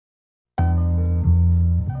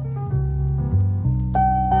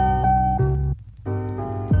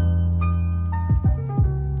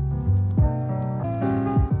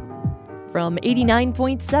from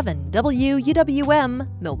 89.7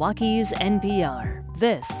 WUWM, Milwaukee's NPR.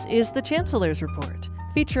 This is the Chancellor's Report,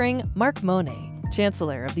 featuring Mark Monet,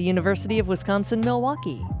 Chancellor of the University of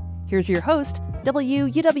Wisconsin-Milwaukee. Here's your host,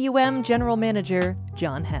 WUWM General Manager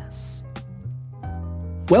John Hess.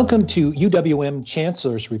 Welcome to UWM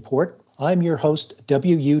Chancellor's Report. I'm your host,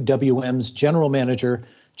 WUWM's General Manager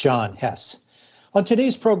John Hess. On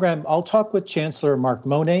today's program, I'll talk with Chancellor Mark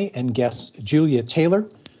Monet and guest Julia Taylor,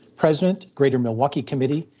 President, Greater Milwaukee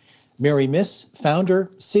Committee, Mary Miss,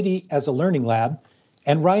 Founder, City as a Learning Lab,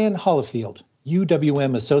 and Ryan Hollifield,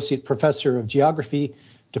 UWM Associate Professor of Geography,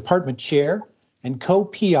 Department Chair, and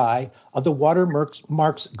co-PI of the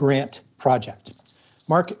Watermarks Grant Project.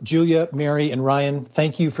 Mark, Julia, Mary, and Ryan,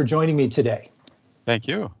 thank you for joining me today. Thank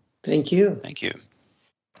you. Thank you. Thank you.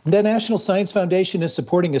 The National Science Foundation is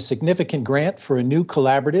supporting a significant grant for a new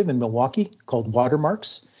collaborative in Milwaukee called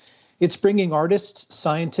Watermarks. It's bringing artists,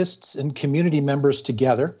 scientists, and community members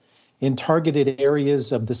together in targeted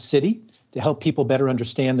areas of the city to help people better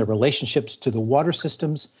understand their relationships to the water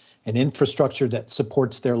systems and infrastructure that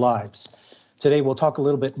supports their lives. Today, we'll talk a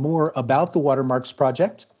little bit more about the Watermarks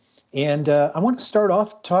Project. And I want to start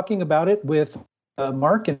off talking about it with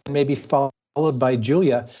Mark and maybe followed by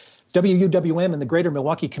Julia. WUWM and the Greater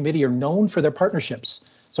Milwaukee Committee are known for their partnerships.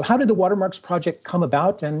 So how did the Watermarks Project come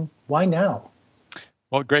about and why now?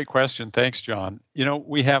 Well, great question. Thanks, John. You know,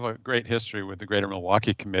 we have a great history with the Greater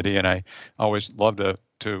Milwaukee Committee, and I always love to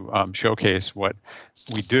showcase what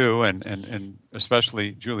we do, and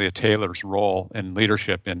especially Julia Taylor's role in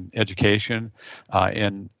leadership in education,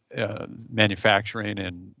 in manufacturing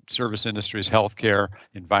and service industries, healthcare,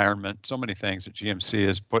 environment, so many things that GMC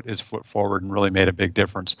has put his foot forward and really made a big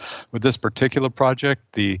difference. With this particular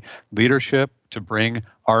project, the leadership to bring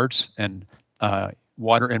arts and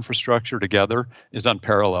water infrastructure together is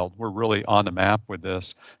unparalleled. We're really on the map with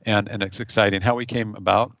this, and it's exciting. How we came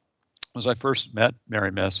about was I first met Mary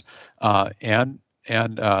Miss and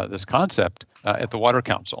this concept at the Water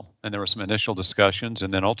Council, and there were some initial discussions,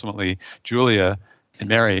 and then ultimately Julia and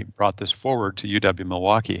Mary brought this forward to UW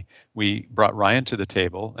Milwaukee. We brought Ryan to the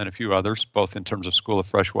table and a few others, both in terms of School of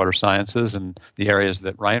Freshwater Sciences and the areas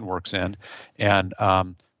that Ryan works in, and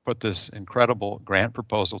put this incredible grant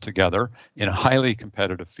proposal together in a highly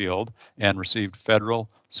competitive field and received federal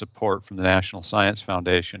support from the National Science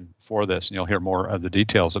Foundation for this. And you'll hear more of the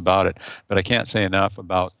details about it. But I can't say enough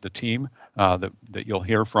about the team that you'll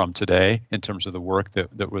hear from today in terms of the work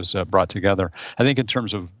that was brought together. I think in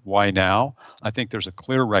terms of why now, I think there's a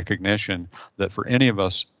clear recognition that for any of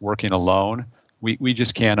us working alone, we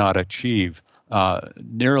just cannot achieve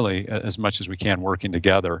nearly as much as we can working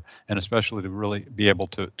together, and especially to really be able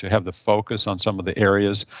to have the focus on some of the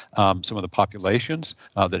areas, some of the populations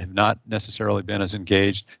that have not necessarily been as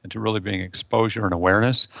engaged, and to really bring exposure and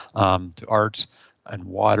awareness to arts and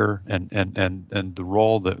water and the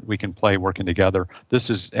role that we can play working together. This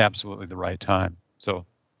is absolutely the right time. So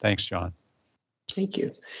thanks, John. Thank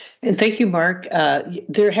you. And thank you, Mark.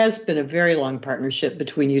 There has been a very long partnership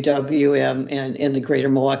between UWM and the Greater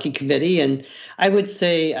Milwaukee Committee. And I would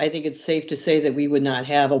say, I think it's safe to say that we would not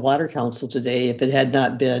have a Water Council today if it had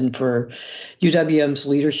not been for UWM's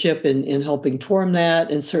leadership in helping form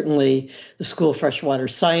that. And certainly the School of Freshwater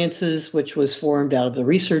Sciences, which was formed out of the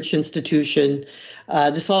research institution.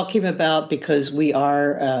 This all came about because we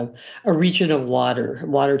are a region of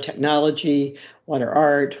water technology, water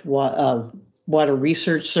art, water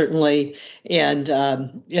research, certainly, and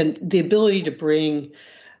the ability to bring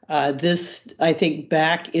this, I think,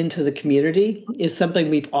 back into the community is something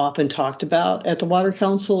we've often talked about at the Water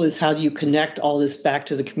Council, is how do you connect all this back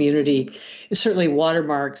to the community? And certainly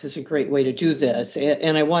Watermarks is a great way to do this.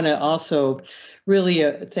 And I want to also really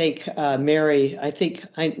thank Mary. I think,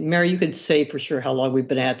 Mary, you could say for sure how long we've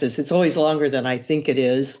been at this. It's always longer than I think it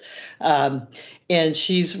is. And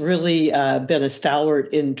she's really been a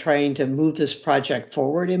stalwart in trying to move this project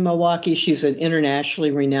forward in Milwaukee. She's an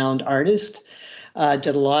internationally renowned artist, did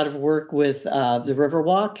a lot of work with the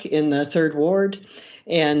Riverwalk in the 3rd Ward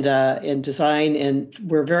and design. And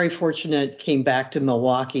we're very fortunate came back to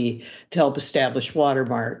Milwaukee to help establish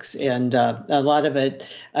Watermarks. And a lot of it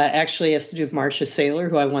actually has to do with Marcia Saylor,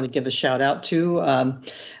 who I want to give a shout out to.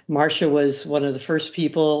 Marcia was one of the first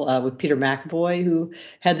people with Peter McAvoy who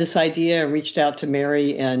had this idea and reached out to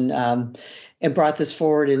Mary and brought this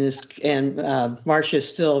forward. And Marcia is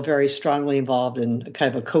still very strongly involved in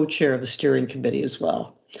kind of a co-chair of the steering committee as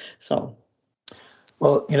well. So.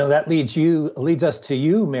 Well, you know, that leads us to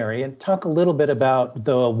you, Mary, and talk a little bit about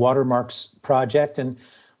the Watermarks project and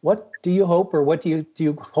what do you hope, or what do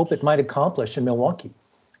you hope it might accomplish in Milwaukee?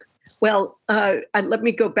 Well, let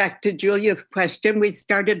me go back to Julia's question. We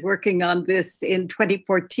started working on this in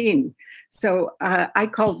 2014. So I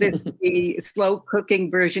call this the slow cooking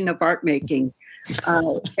version of art making.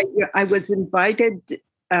 I was invited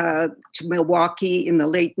to Milwaukee in the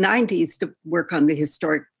late 90s to work on the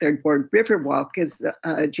historic Third Ward Riverwalk, as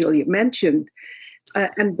Julia mentioned.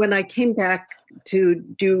 And when I came back to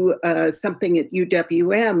do something at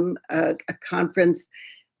UWM, a conference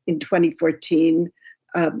in 2014,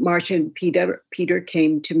 Marcia and Peter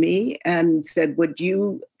came to me and said, would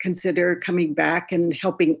you consider coming back and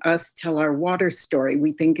helping us tell our water story?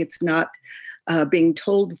 We think it's not being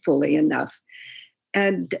told fully enough.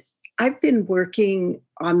 And I've been working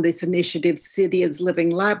on this initiative, City as Living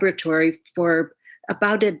Laboratory, for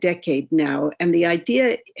about a decade now. And the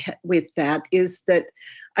idea with that is that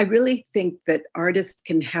I really think that artists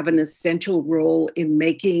can have an essential role in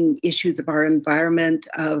making issues of our environment,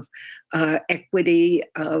 of equity,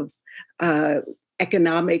 of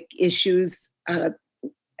economic issues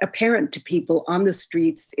apparent to people on the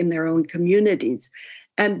streets in their own communities.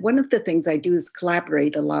 And one of the things I do is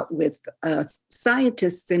collaborate a lot with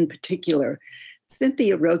scientists in particular.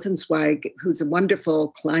 Cynthia Rosenzweig, who's a wonderful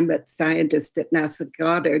climate scientist at NASA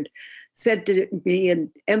Goddard, said to me and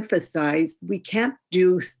emphasized, we can't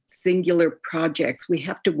do singular projects. We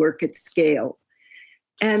have to work at scale.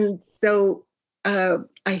 And so I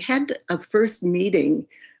had a first meeting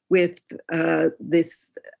with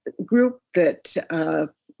this group that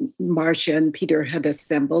Marcia and Peter had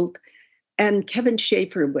assembled, and Kevin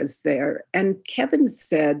Schaefer was there. And Kevin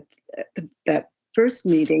said at that first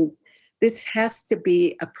meeting, this has to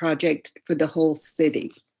be a project for the whole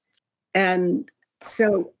city. And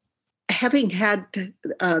so having had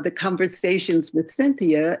the conversations with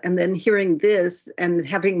Cynthia and then hearing this and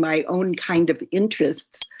having my own kind of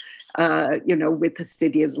interests, with the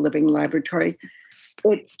City as Living Laboratory,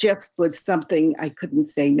 it just was something I couldn't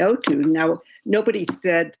say no to. Now, nobody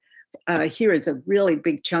said, here is a really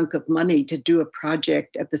big chunk of money to do a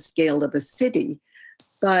project at the scale of a city.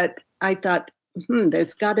 But I thought,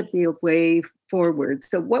 there's got to be a way forward.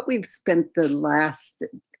 So what we've spent the last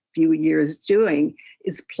few years doing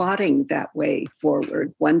is plotting that way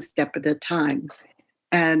forward, one step at a time.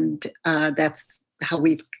 And that's how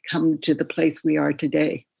we've come to the place we are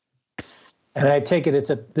today. And I take it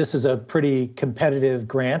this is a pretty competitive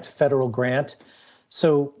grant, federal grant.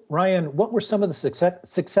 So Ryan, what were some of the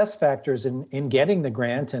success factors in getting the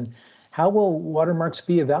grant, and how will watermarks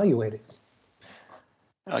be evaluated?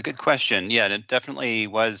 Good question. Yeah, it definitely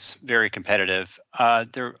was very competitive.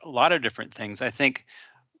 There are a lot of different things. I think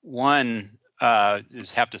one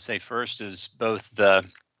is have to say first is both the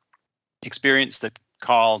experience that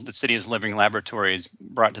the City as Living Laboratories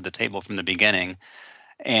brought to the table from the beginning,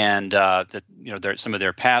 and that some of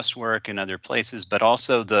their past work in other places, but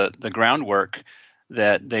also the groundwork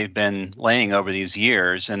that they've been laying over these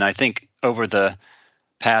years. And I think over the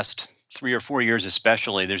past 3 or 4 years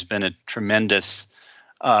especially, there's been a tremendous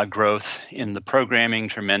growth in the programming,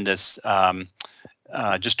 tremendous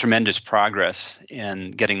progress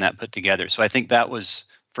in getting that put together. So I think that was,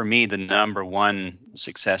 for me, the number one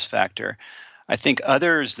success factor. I think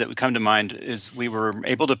others that would come to mind is we were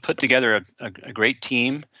able to put together a great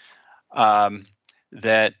team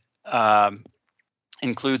that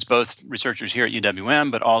includes both researchers here at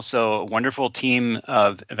UWM, but also a wonderful team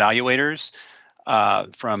of evaluators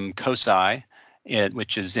from COSI,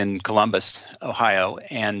 which is in Columbus, Ohio,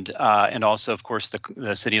 and also, of course,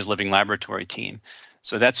 the City as Living Laboratory team.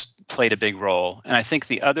 So that's played a big role. And I think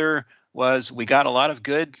the other was we got a lot of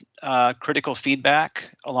good critical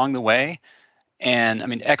feedback along the way, and I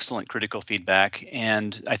mean, excellent critical feedback.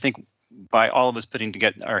 And I think by all of us putting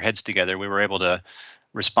our heads together, we were able to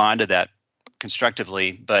respond to that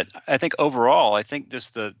constructively. But I think overall, I think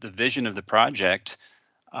just the vision of the project,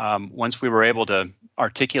 once we were able to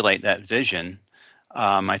articulate that vision,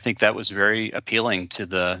 I think that was very appealing to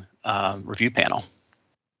the review panel.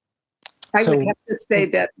 I would have to say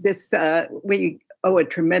that this we owe a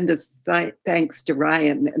tremendous thanks to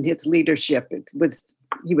Ryan and his leadership.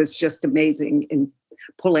 He was just amazing in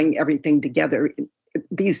pulling everything together.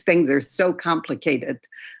 These things are so complicated.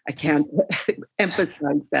 I can't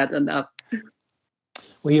emphasize that enough.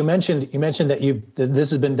 Well, you mentioned that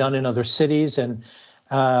this has been done in other cities, and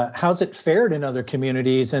how's it fared in other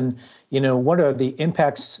communities? And what are the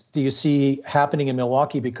impacts do you see happening in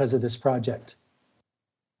Milwaukee because of this project?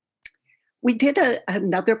 We did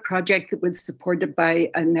another project that was supported by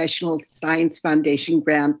a National Science Foundation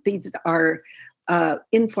grant. These are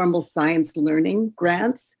informal science learning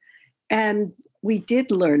grants, and we did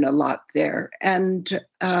learn a lot there. And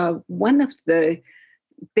one of the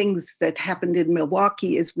things that happened in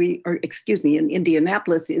Milwaukee in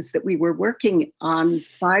Indianapolis, is that we were working on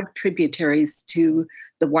 5 tributaries to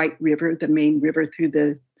the White River, the main river through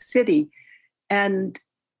the city. And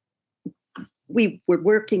we were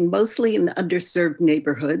working mostly in underserved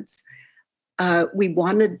neighborhoods. We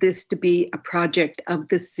wanted this to be a project of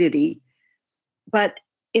the city, but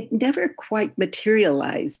it never quite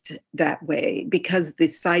materialized that way because the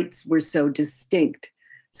sites were so distinct.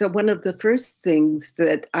 So one of the first things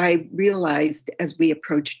that I realized as we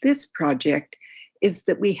approached this project is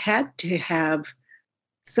that we had to have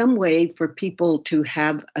some way for people to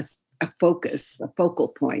have a focus, a focal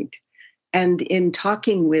point. And in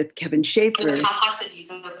talking with Kevin Schaefer,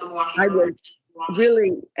 I was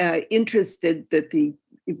really interested that the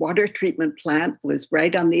water treatment plant was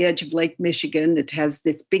right on the edge of Lake Michigan. It has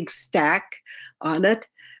this big stack on it.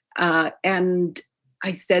 And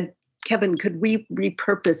I said, Kevin, could we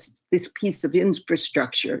repurpose this piece of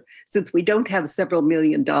infrastructure since we don't have several $1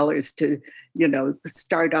 million to,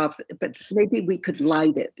 start off, but maybe we could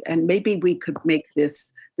light it and maybe we could make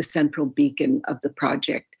this the central beacon of the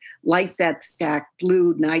project. Light that stack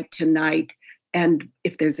blue night to night. And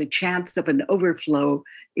if there's a chance of an overflow,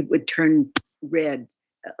 it would turn red,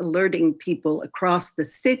 alerting people across the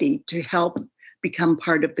city to help become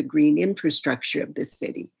part of the green infrastructure of the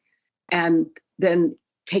city. And then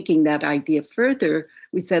taking that idea further,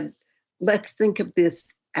 we said, let's think of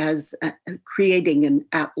this as creating an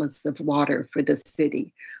atlas of water for the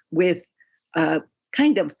city with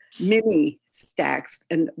kind of mini stacks.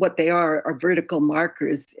 And what they are vertical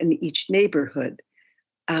markers in each neighborhood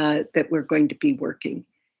that we're going to be working.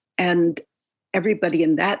 And everybody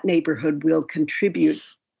in that neighborhood will contribute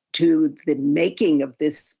to the making of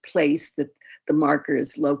this place that the marker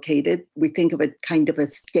is located. We think of it kind of a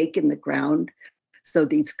stake in the ground. So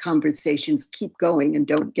these conversations keep going and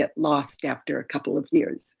don't get lost after a couple of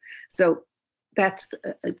years. So that's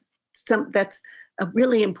a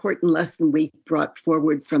really important lesson we brought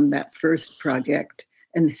forward from that first project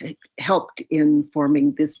and helped in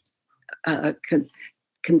forming this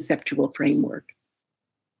conceptual framework.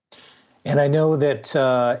 And I know that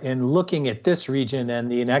in looking at this region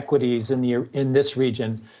and the inequities in this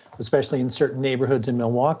region, especially in certain neighborhoods in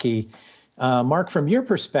Milwaukee, Mark, from your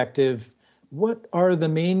perspective, what are the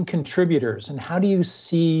main contributors and how do you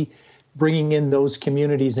see bringing in those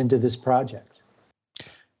communities into this project?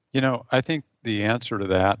 I think the answer to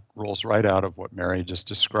that rolls right out of what Mary just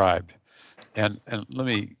described. And let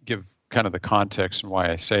me give kind of the context and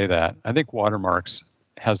why I say that. I think Watermarks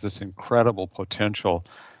has this incredible potential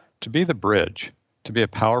to be the bridge, to be a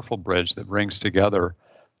powerful bridge that brings together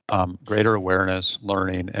greater awareness,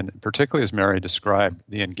 learning, and particularly as Mary described,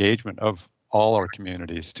 the engagement of all our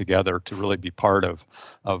communities together to really be part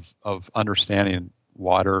of understanding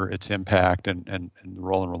water, its impact, and the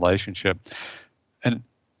role and relationship. And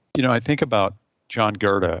I think about John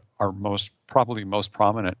Gerda, our probably most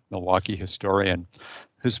prominent Milwaukee historian,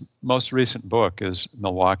 whose most recent book is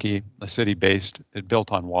Milwaukee, a city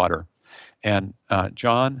built on water. And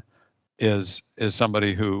John is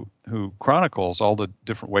somebody who chronicles all the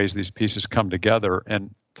different ways these pieces come together.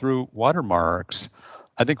 And through Watermarks,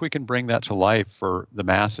 I think we can bring that to life for the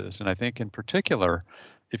masses. And I think in particular,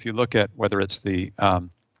 if you look at whether it's the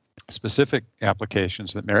specific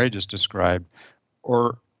applications that Mary just described,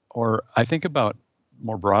 or I think about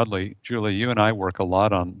more broadly, Julie, you and I work a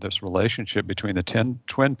lot on this relationship between the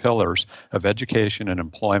twin pillars of education and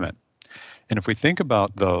employment. And if we think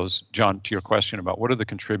about those, John, to your question about what are the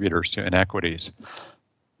contributors to inequities,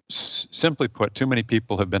 simply put, too many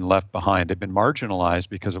people have been left behind. They've been marginalized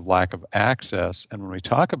because of lack of access. And when we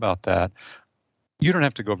talk about that, you don't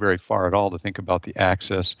have to go very far at all to think about the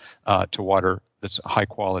access to water that's high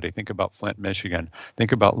quality. Think about Flint, Michigan.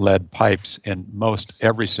 Think about lead pipes in most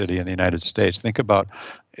every city in the United States. Think about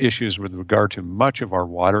issues with regard to much of our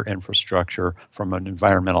water infrastructure from an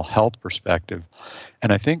environmental health perspective.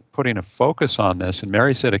 And I think putting a focus on this, and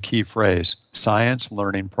Mary said a key phrase, science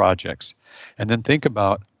learning projects. And then think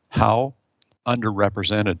about how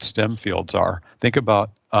underrepresented STEM fields are. Think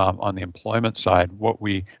about on the employment side, what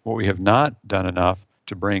we have not done enough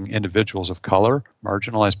to bring individuals of color,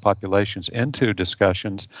 marginalized populations into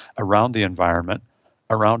discussions around the environment,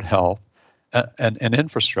 around health, and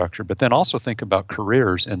infrastructure. But then also think about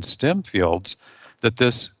careers in STEM fields that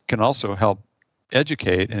this can also help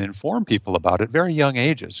educate and inform people about at very young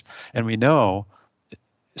ages. And we know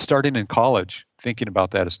starting in college, thinking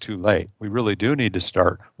about that is too late. We really do need to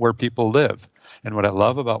start where people live. And what I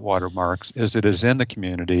love about Watermarks is it is in the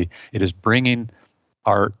community. It is bringing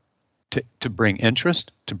art to bring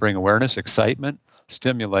interest, to bring awareness, excitement,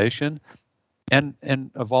 stimulation,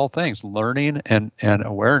 and of all things, learning and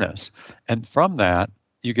awareness. And from that,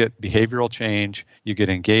 you get behavioral change, you get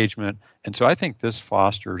engagement. And so I think this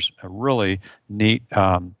fosters a really neat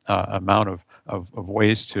amount of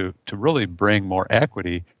ways to really bring more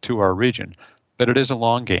equity to our region. But it is a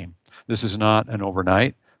long game. This is not an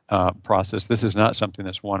overnight process. This is not something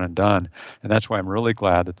that's one and done. And that's why I'm really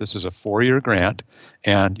glad that this is a 4-year grant,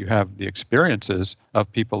 and you have the experiences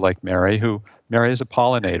of people like Mary, who Mary is a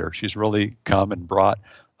pollinator. She's really come and brought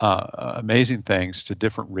amazing things to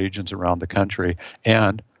different regions around the country.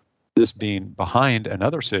 And this being behind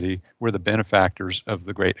another city, we're the benefactors of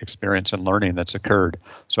the great experience and learning that's occurred.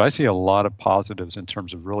 So I see a lot of positives in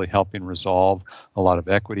terms of really helping resolve a lot of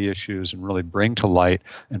equity issues and really bring to light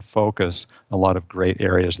and focus a lot of great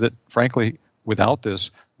areas that, frankly, without this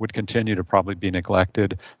would continue to probably be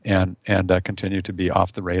neglected and continue to be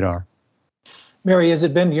off the radar. Mary, has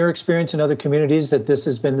it been your experience in other communities that this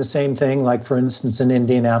has been the same thing? Like, for instance, in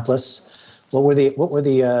Indianapolis, what were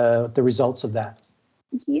the results of that?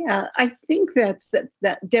 Yeah, I think that's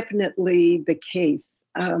definitely the case.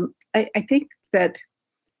 I think that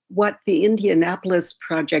what the Indianapolis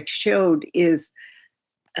project showed is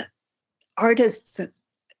artists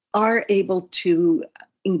are able to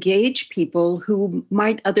engage people who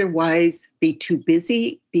might otherwise be too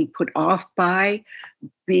busy, be put off by,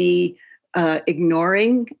 be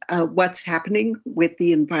ignoring what's happening with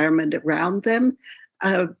the environment around them.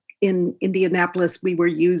 In Indianapolis, we were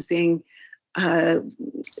using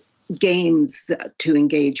games to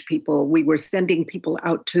engage people. We were sending people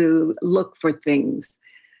out to look for things.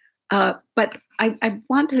 But I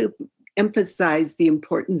want to emphasize the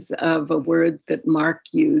importance of a word that Mark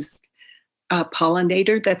used,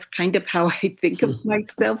 pollinator. That's kind of how I think of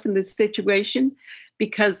myself in this situation,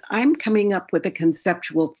 because I'm coming up with a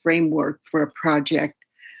conceptual framework for a project,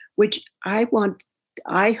 which I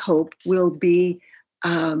hope will be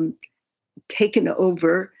taken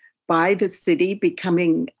over by the city,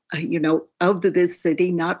 becoming, of this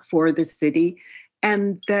city, not for the city,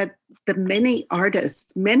 and that the many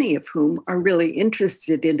artists, many of whom are really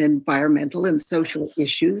interested in environmental and social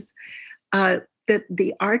issues, that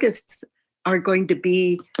the artists are going to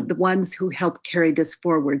be the ones who help carry this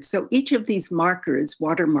forward. So each of these markers,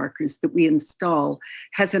 water markers that we install,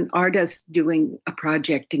 has an artist doing a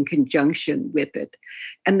project in conjunction with it.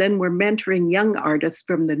 And then we're mentoring young artists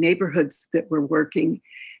from the neighborhoods that we're working.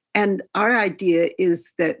 And our idea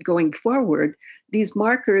is that going forward, these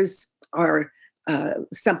markers are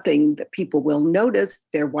something that people will notice.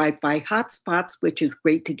 They're Wi-Fi hotspots, which is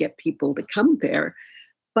great to get people to come there.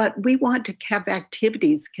 But we want to have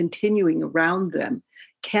activities continuing around them.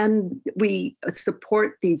 Can we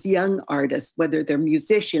support these young artists, whether they're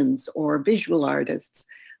musicians or visual artists,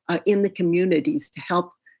 in the communities to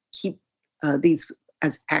help keep these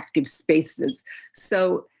as active spaces?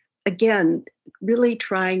 So again, really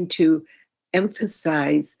trying to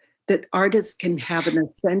emphasize that artists can have an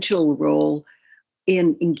essential role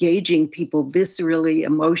in engaging people viscerally,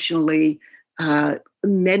 emotionally,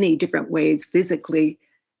 many different ways, physically,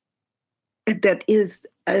 that is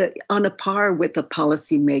on a par with the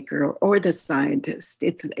policymaker or the scientist.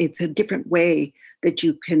 It's a different way that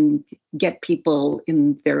you can get people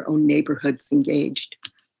in their own neighborhoods engaged.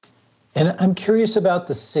 And I'm curious about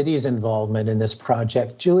the city's involvement in this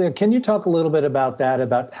project. Julia, can you talk a little bit about that,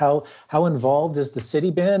 about how involved has the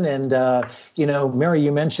city been? And, Mary,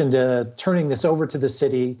 you mentioned turning this over to the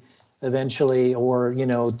city eventually, or,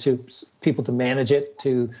 to people to manage it,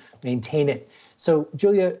 to maintain it. So,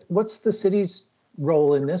 Julia, what's the city's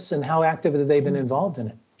role in this, and how active have they been involved in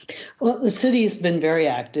it? Well, the city's been very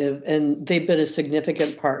active, and they've been a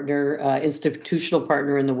significant partner, institutional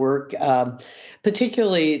partner in the work.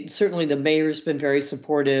 Particularly, certainly the mayor's been very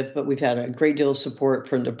supportive, but we've had a great deal of support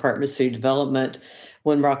from the Department of City Development.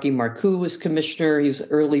 When Rocky Marcoux was commissioner, he was an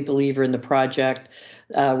early believer in the project.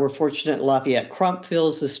 We're fortunate Lafayette Crump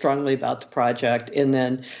feels as strongly about the project. And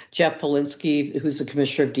then Jeff Polinsky, who's the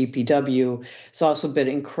commissioner of DPW, has also been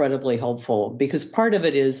incredibly helpful, because part of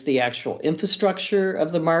it is the actual infrastructure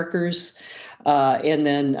of the markers. And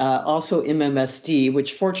then also MMSD,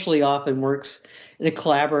 which fortunately often works in a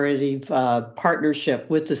collaborative partnership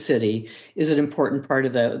with the city, is an important part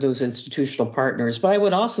of those institutional partners. But I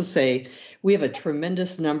would also say we have a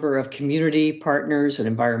tremendous number of community partners and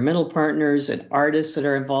environmental partners and artists that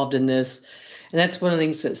are involved in this. And that's one of the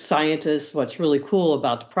things that scientists, what's really cool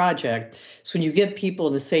about the project is when you get people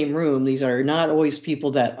in the same room, these are not always people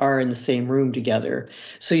that are in the same room together.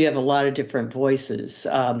 So you have a lot of different voices.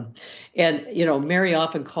 And, Mary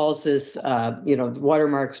often calls this,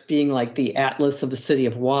 watermarks being like the atlas of a city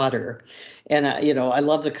of water. And, I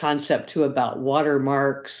love the concept too about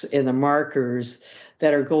watermarks and the markers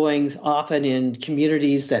that are going often in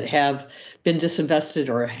communities that have been disinvested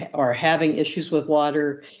or are having issues with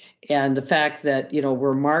water. And the fact that,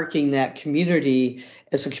 we're marking that community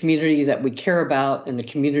as a community that we care about and the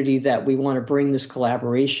community that we want to bring this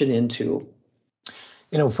collaboration into.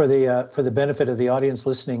 For the benefit of the audience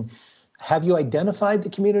listening, have you identified the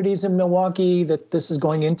communities in Milwaukee that this is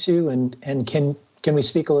going into? And can we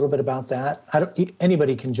speak a little bit about that?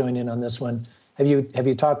 Anybody can join in on this one. Have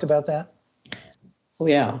you talked about that? Oh,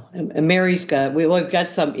 yeah. And Mary's we've got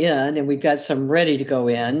some in and we've got some ready to go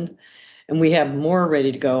in. And we have more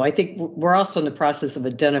ready to go. I think we're also in the process of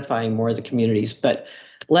identifying more of the communities, but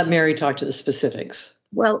let Mary talk to the specifics.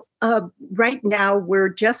 Well, right now we're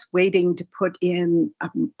just waiting to put in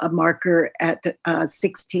a marker at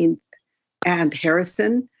 16th and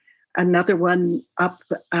Harrison, another one up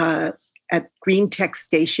at Green Tech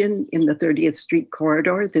Station in the 30th Street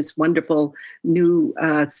corridor, this wonderful new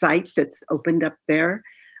site that's opened up there.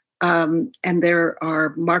 And there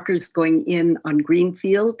are markers going in on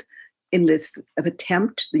Greenfield in this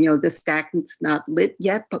attempt. The stack is not lit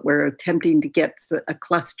yet, but we're attempting to get a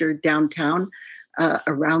cluster downtown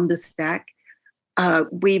around the stack.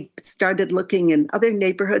 We've started looking in other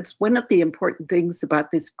neighborhoods. One of the important things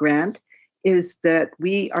about this grant is that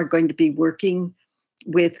we are going to be working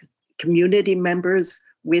with community members,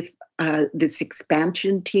 with this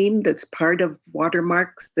expansion team that's part of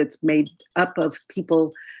Watermarks, that's made up of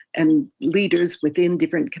people and leaders within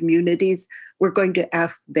different communities. We're going to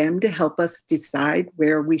ask them to help us decide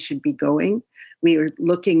where we should be going. We are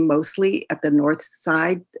looking mostly at the north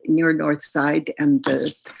side, near north side and the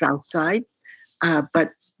south side,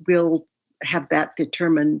 but we'll have that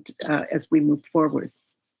determined as we move forward.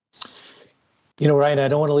 Ryan, I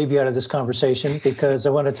don't want to leave you out of this conversation because I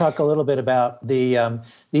want to talk a little bit about the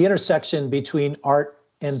intersection between art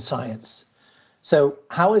and science. So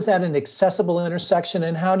how is that an accessible intersection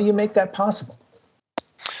and how do you make that possible?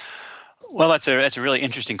 Well, that's a really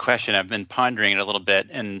interesting question. I've been pondering it a little bit.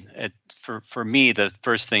 And for me, the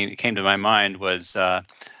first thing that came to my mind was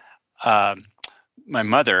my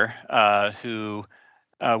mother, who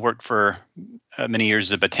worked for many years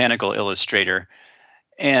as a botanical illustrator.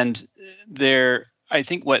 And I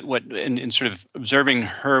think what in sort of observing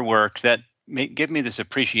her work, that gave me this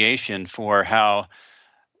appreciation for how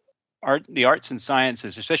the arts and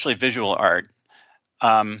sciences, especially visual art,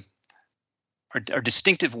 are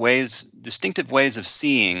distinctive ways of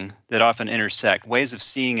seeing that often intersect, ways of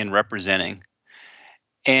seeing and representing.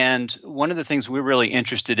 And one of the things we're really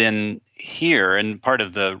interested in here, and part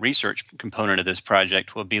of the research component of this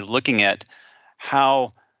project, will be looking at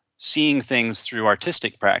how seeing things through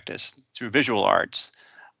artistic practice, through visual arts,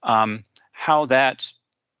 how that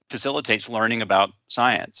facilitates learning about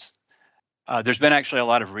science. There's been actually a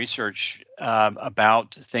lot of research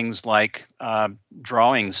about things like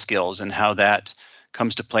drawing skills and how that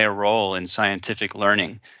comes to play a role in scientific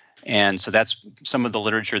learning. And so that's some of the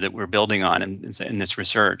literature that we're building on in this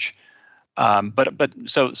research.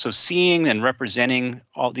 So seeing and representing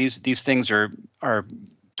all these things are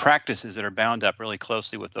practices that are bound up really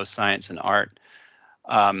closely with both science and art,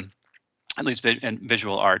 at least and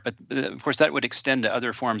visual art. But of course, that would extend to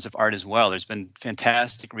other forms of art as well. There's been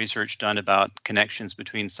fantastic research done about connections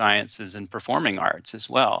between sciences and performing arts as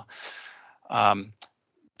well.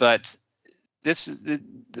 But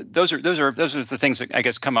those are the things that I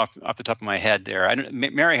guess come off the top of my head there.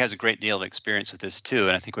 Mary has a great deal of experience with this too,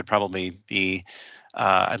 and I think would probably be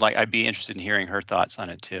I'd be interested in hearing her thoughts on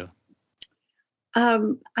it too.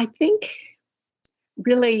 I think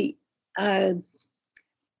really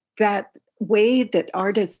that way that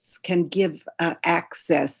artists can give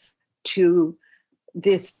access to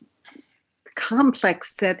this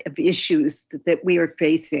complex set of issues that we are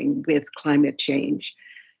facing with climate change.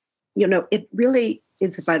 It really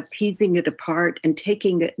is about piecing it apart and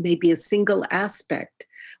taking maybe a single aspect.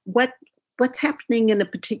 What's happening in a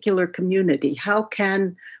particular community? How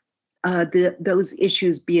can those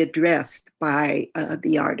issues be addressed by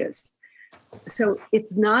the artist? So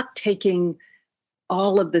it's not taking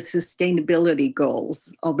all of the sustainability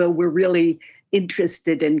goals, although we're really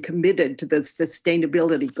interested and committed to the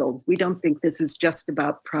sustainability goals. We don't think this is just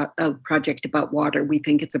about a project about water. We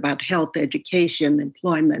think it's about health, education,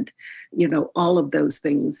 employment. All of those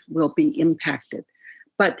things will be impacted.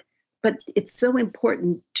 But it's so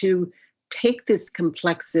important to take this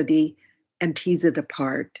complexity and tease it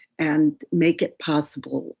apart and make it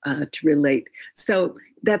possible to relate. So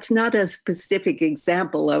that's not a specific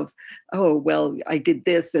example of, oh, well, I did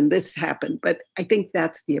this and this happened. But I think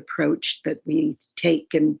that's the approach that we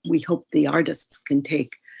take, and we hope the artists can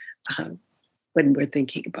take when we're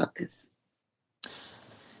thinking about this.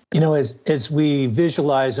 You know, as we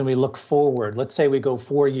visualize and we look forward, let's say we go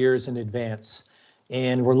 4 years in advance,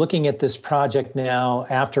 and we're looking at this project now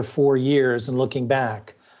after 4 years and looking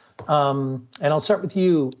back. And I'll start with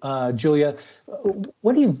you, Julia.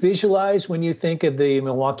 What do you visualize when you think of the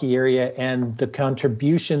Milwaukee area and the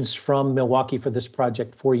contributions from Milwaukee for this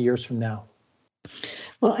project 4 years from now?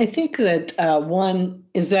 Well, I think that one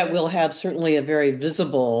is that we'll have certainly a very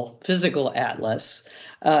visible physical atlas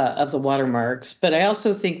of the watermarks, but I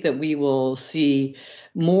also think that we will see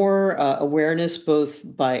more awareness both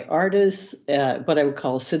by artists, what I would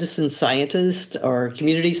call citizen scientists or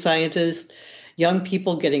community scientists, young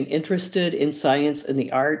people getting interested in science and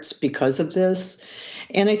the arts because of this.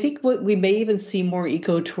 And I think we may even see more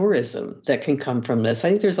ecotourism that can come from this. I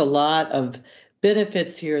think there's a lot of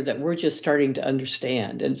benefits here that we're just starting to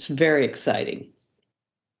understand, and it's very exciting.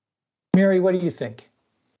 Mary, what do you think?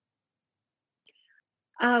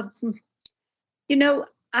 You know,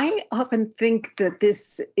 I often think that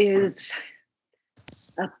this is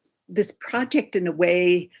this project in a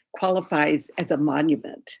way qualifies as a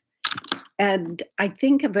monument. And I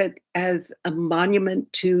think of it as a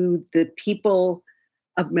monument to the people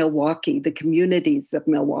of Milwaukee, the communities of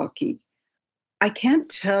Milwaukee. I can't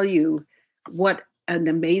tell you what an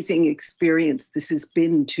amazing experience this has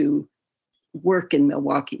been to work in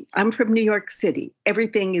Milwaukee. I'm from New York City.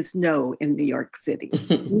 Everything is no in New York City.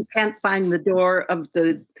 You can't find the door of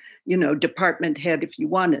the, department head if you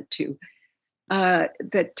wanted to.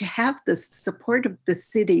 That to have the support of the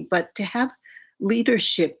city, but to have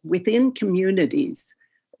leadership within communities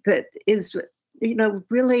that is,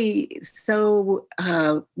 really so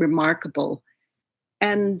remarkable.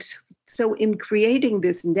 And so in creating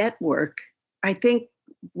this network, I think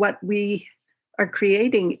what we are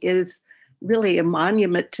creating is really a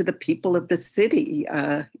monument to the people of the city,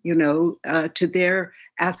 to their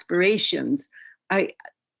aspirations.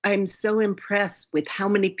 I'm so impressed with how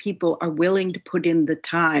many people are willing to put in the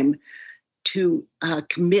time to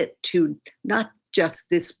commit to not just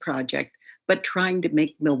this project, but trying to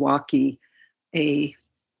make Milwaukee a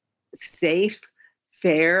safe,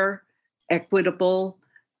 fair, equitable,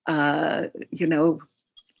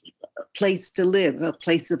 place to live, a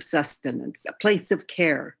place of sustenance, a place of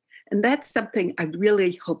care. And that's something I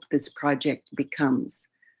really hope this project becomes,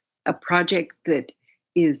 a project that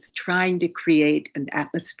is trying to create an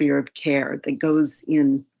atmosphere of care that goes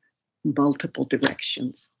in multiple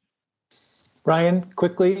directions. Ryan,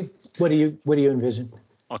 quickly, what do you envision?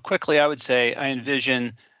 Well, quickly, I would say I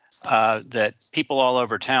envision that people all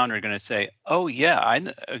over town are going to say, "Oh yeah, I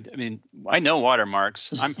know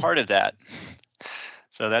watermarks. I'm part of that."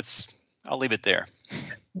 So I'll leave it there.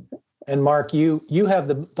 And Mark, you have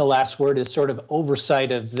the last word as sort of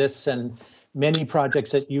oversight of this and many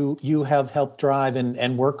projects that you have helped drive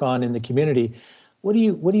and work on in the community. What do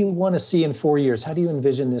you want to see in 4 years? How do you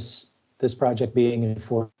envision this project being in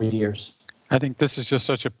 4 years? I think this is just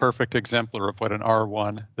such a perfect exemplar of what an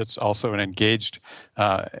R1 that's also an engaged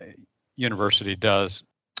university does.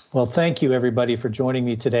 Well, thank you, everybody, for joining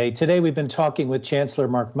me today. Today, we've been talking with Chancellor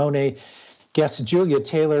Mark Mone, guest Julia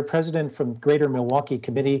Taylor, president from Greater Milwaukee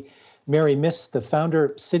Committee, Mary Miss, the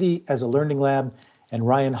founder, City as a Learning Lab, and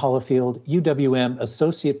Ryan Hollifield, UWM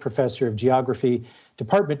Associate Professor of Geography,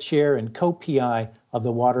 Department Chair and co-PI of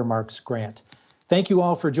the Watermarks Grant. Thank you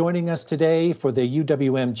all for joining us today for the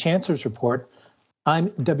UWM Chancellor's Report. I'm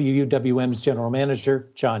WUWM's General Manager,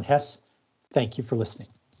 John Hess. Thank you for listening.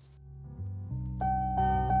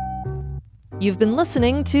 You've been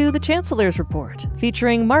listening to the Chancellor's Report,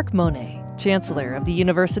 featuring Mark Mone, Chancellor of the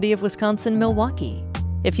University of Wisconsin-Milwaukee.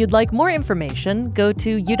 If you'd like more information, go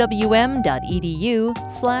to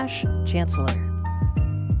uwm.edu/chancellor.